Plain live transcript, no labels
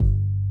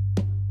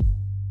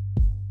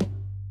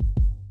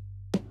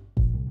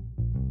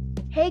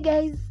Hey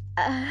guys,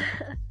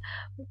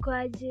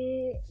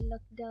 mkoaje?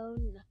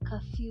 Lockdown na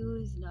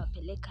curfews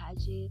inawapeleka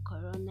aje,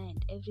 corona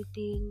and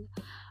everything.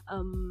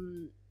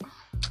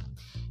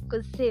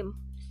 Cause same.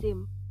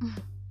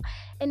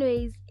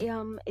 Anyways,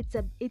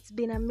 it's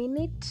been a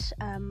minute.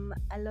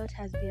 A lot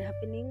has been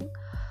happening.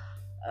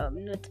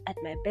 Not at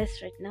my best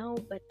right now,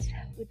 but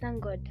we thank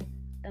God,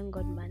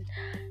 man.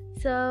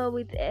 So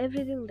with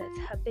everything that's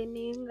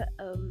happening,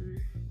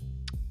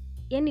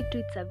 yani tu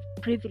it's a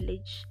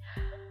privilege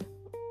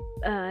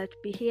to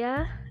be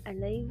here,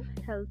 alive,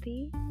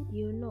 healthy,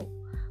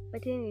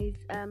 But anyways,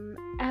 I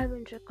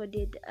haven't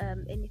recorded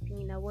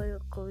anything in a while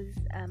because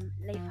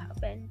life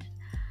happened.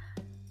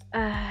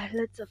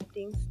 Lots of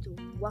things to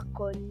work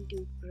on,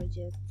 do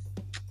projects,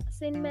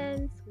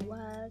 assignments,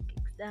 work,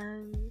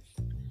 exams,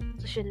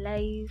 social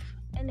life,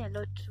 and a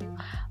lot too.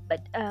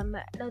 But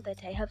now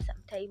that I have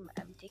some time,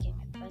 I'm taking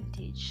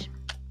advantage.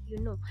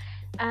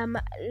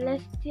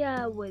 Last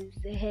year was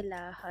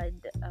hella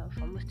hard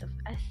for most of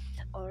us,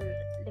 or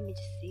let me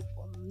just say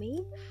for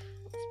me,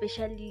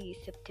 especially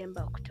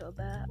September,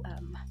 October.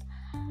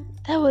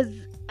 That was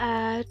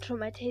a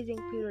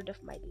traumatizing period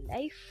of my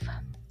life.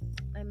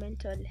 My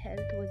mental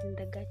health was in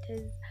the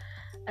gutters,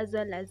 as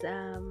well as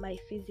my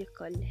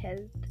physical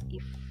health,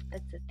 if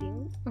that's a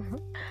thing.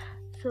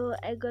 So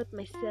I got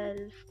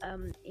myself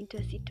into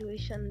a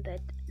situation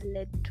that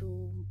led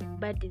to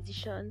bad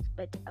decisions,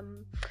 but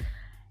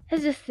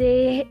let's just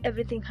say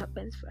everything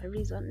happens for a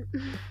reason.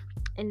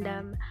 And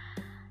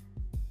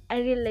I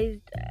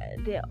realized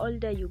the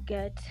older you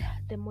get,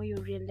 the more you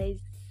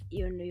realize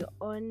you're on your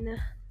own,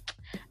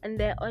 and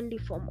the only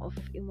form of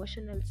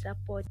emotional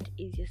support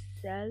is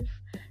yourself.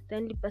 The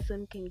only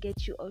person who can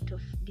get you out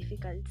of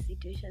difficult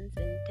situations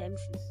and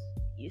times is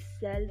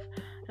yourself.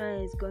 No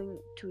one is going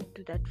to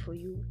do that for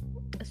you,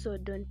 so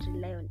don't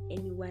rely on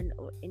anyone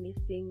or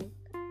anything.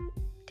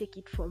 Take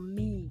it from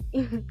me.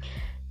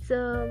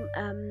 So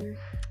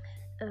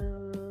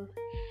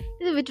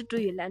hizi vitu tu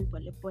you learn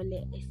pole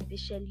pole,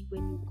 especially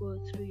when you go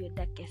through your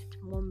darkest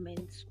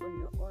moments on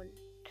your own.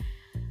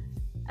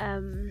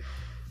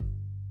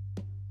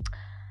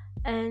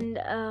 And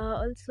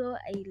also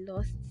I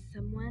lost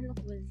someone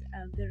who was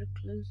very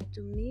close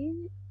to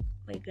me,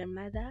 my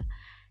grandmother.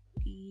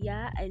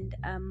 And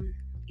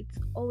it's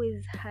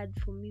always hard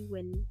for me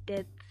when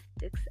death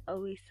takes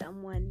away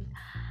someone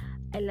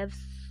I love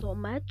so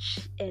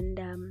much, and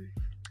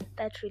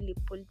that really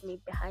pulled me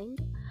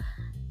behind.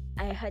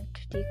 I had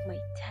to take my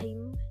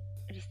time,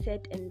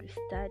 reset and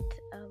restart.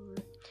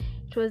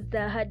 It was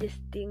the hardest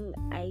thing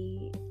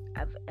I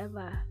have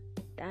ever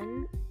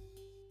done.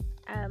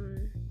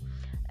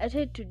 I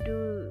tried to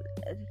do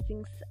the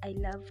things I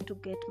love to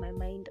get my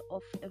mind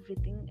off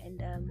everything,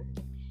 and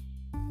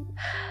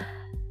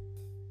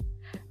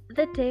at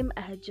that time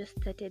I had just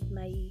started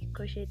my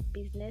crochet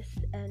business,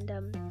 and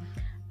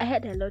I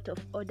had a lot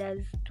of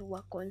orders to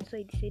work on, so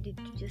I decided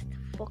to just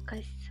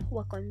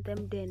work on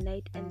them day and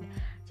night, and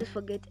just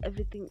forget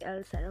everything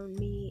else around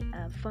me,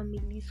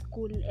 family,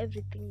 school,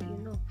 everything,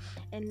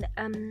 And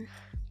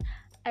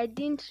I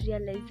didn't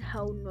realize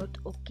how not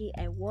okay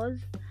I was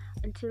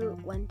until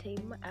one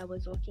time I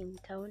was walking in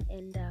town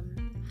and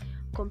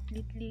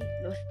completely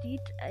lost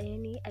it.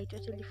 I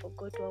totally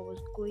forgot where I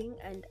was going,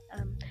 and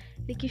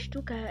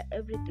nikishtuka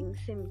everything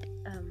seemed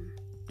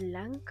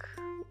blank.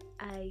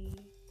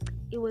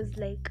 It was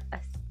like a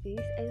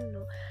space, I don't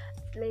know,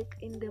 it's like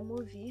in the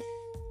movies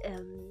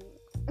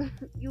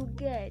you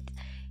get,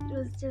 it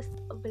was just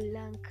a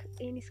blank,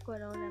 any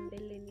square around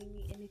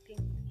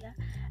anything, yeah.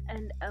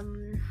 And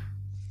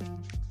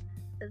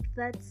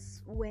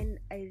that's when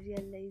I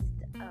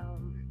realized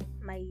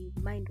my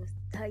mind was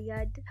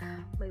tired,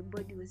 my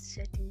body was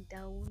shutting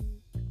down,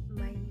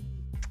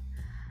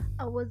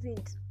 I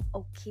wasn't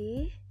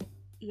okay,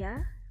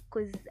 yeah,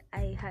 because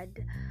I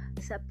had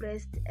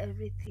suppressed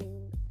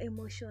everything,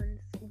 emotions,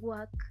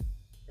 work,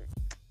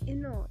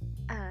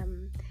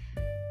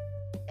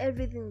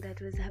 everything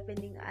that was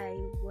happening. I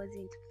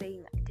wasn't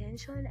paying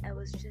attention. I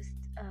was just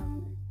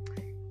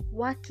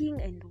working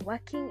and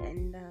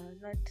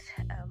not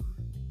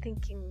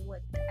thinking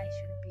what I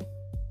should be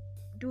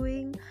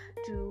doing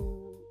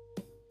to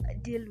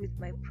deal with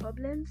my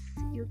problems,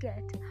 you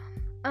get.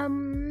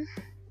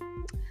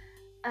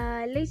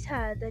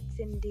 Later that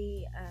same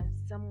day,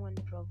 someone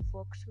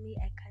provoked me.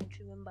 I can't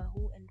remember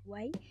who and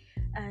why,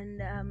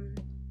 and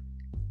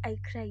I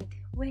cried.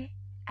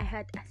 I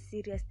had a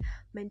serious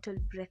mental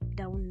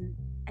breakdown.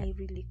 I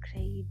really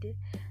cried,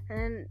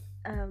 and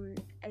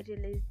I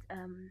realized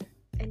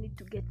I need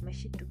to get my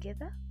shit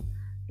together.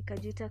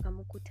 Nikajuta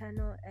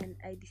kamukutano, and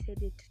I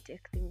decided to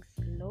take things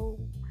slow,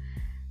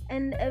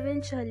 and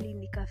eventually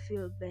nika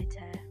feel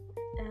better.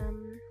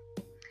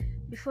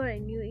 Before I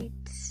knew it,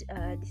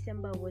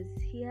 December was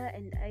here,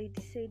 and I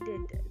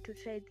decided to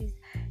try this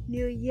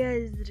New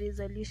Year's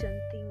resolution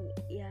thing.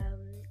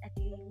 At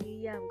the New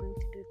Year I'm going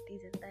to do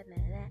this and that,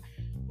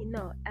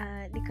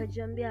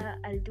 nikajiambia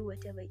I'll do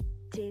whatever it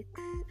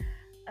takes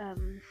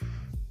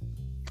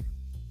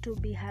to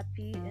be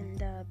happy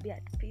and be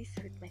at peace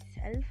with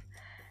myself.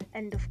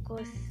 And of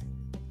course,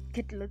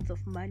 get lots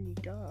of money,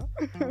 duh.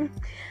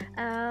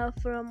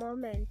 For a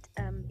moment,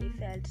 it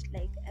felt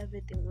like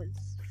everything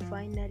was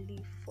finally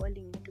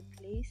falling into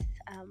place.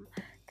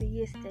 The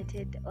year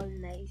started all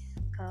nice,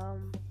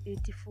 calm,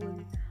 beautiful,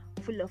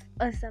 full of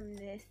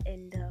awesomeness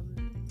and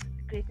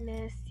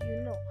greatness,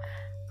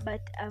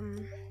 But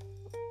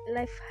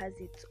life has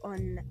its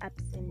own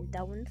ups and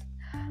downs,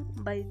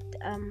 but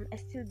I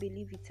still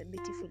believe it's a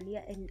beautiful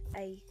year, and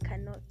I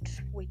cannot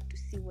wait to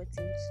see what's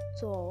in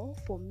store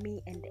for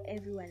me and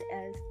everyone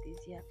else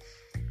this year.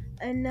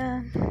 And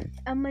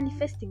I'm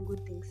manifesting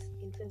good things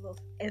in favor of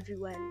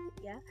everyone.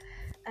 Yeah.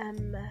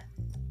 And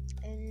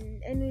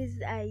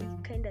anyways, I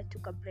kind of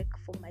took a break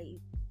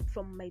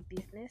from my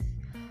business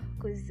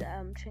because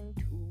I'm trying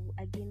to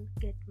again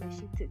get my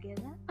shit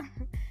together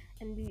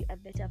and be a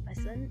better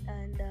person.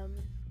 And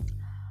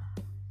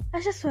I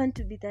just want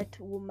to be that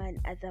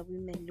woman other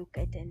women look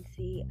at and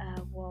say,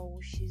 wow,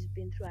 she's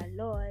been through a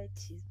lot,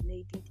 she's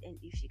made it, and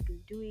if she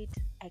could do it,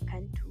 I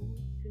can too,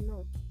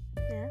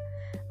 Yeah.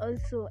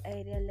 Also,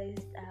 I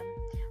realized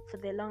for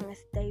the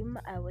longest time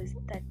I was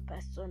that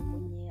person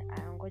mwenye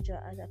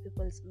angoja other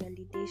people's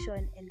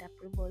validation and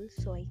approval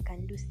so I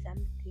can do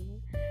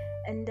something.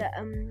 And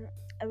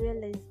I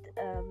realized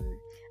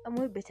I'm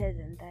way better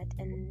than that.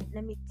 And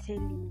let me tell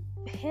you,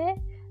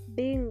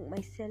 being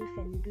myself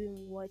and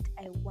doing what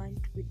I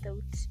want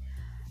without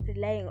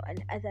relying on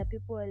other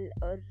people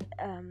or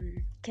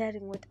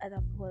caring what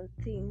other people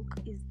think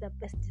is the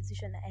best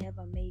decision I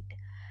ever made.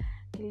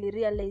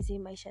 Nilirealize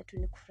maisha tu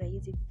ni kufurahia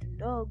hizi vitu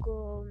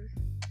ndogo,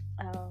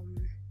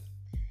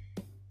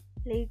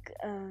 like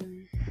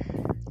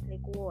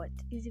what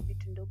hizi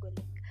vitu ndogo,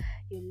 like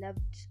you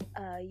loved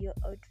your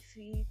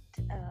outfit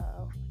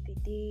of the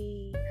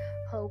day,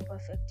 how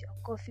perfect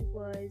your coffee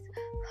was,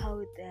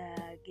 how the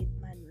gate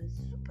man was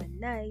super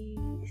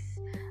nice,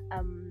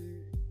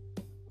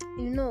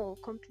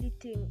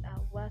 completing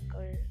work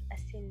or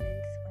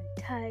assignments on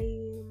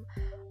time,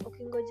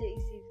 ukingoja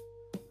hizi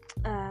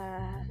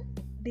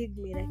big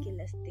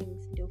miraculous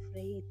things ndio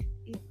furahia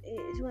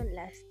it won't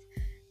last.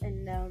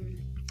 And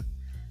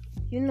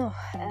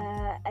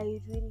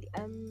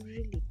I'm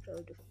really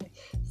proud of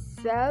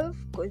myself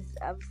because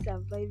I've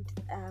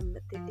survived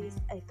the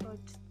days I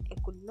thought I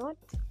could not.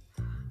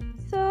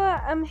 So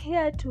I'm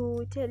here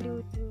to tell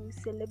you to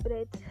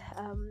celebrate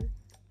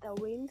the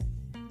wins,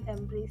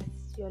 embrace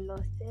your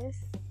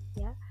losses,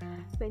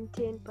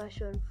 maintain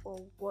passion for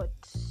what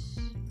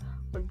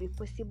will be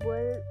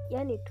possible.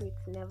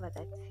 It's never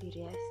that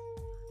serious.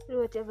 Do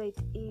whatever it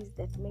is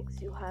that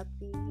makes you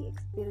happy,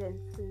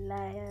 experience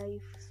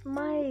life,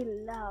 smile,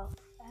 laugh.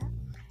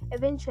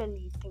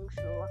 Eventually things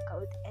will work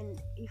out,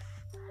 and if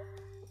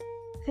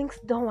things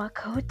don't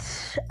work out,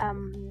 I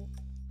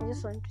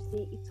just want to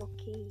say it's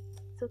okay.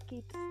 It's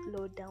okay to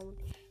slow down.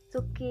 It's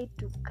okay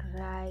to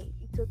cry.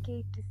 It's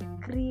okay to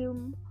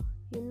scream.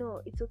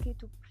 It's okay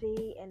to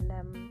pray, and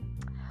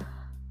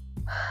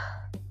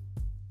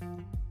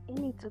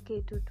it's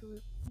okay to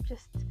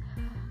just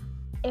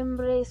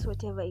embrace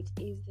whatever it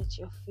is that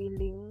you're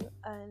feeling.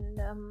 And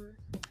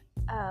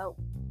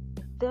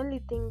the only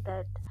thing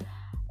that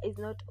is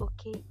not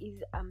okay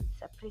is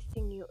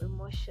suppressing your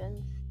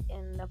emotions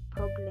and the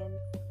problems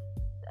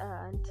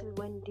until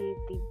one day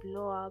they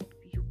blow up,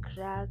 you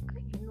crack,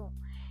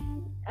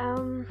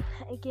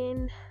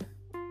 again,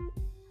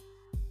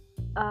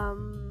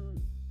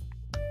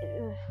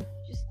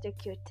 just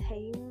take your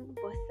time,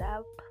 boss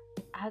up,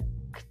 act,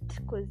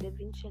 because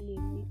eventually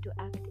you need to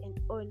act and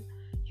own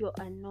your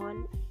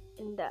unknown.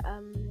 And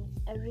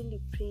I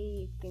really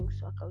pray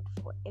things work out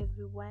for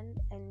everyone,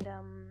 and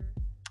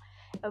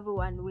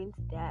everyone wins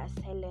their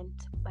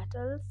silent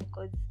battles,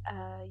 because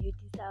you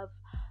deserve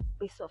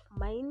peace of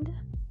mind.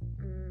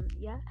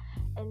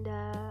 And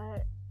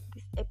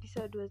this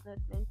episode was not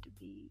meant to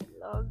be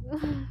long.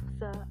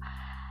 So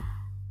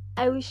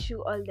I wish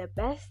you all the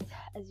best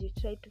as you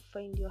try to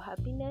find your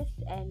happiness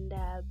and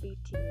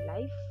beauty in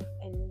life.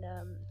 And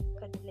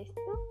God bless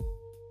you.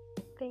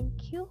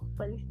 Thank you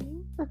for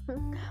listening.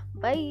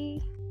 Bye.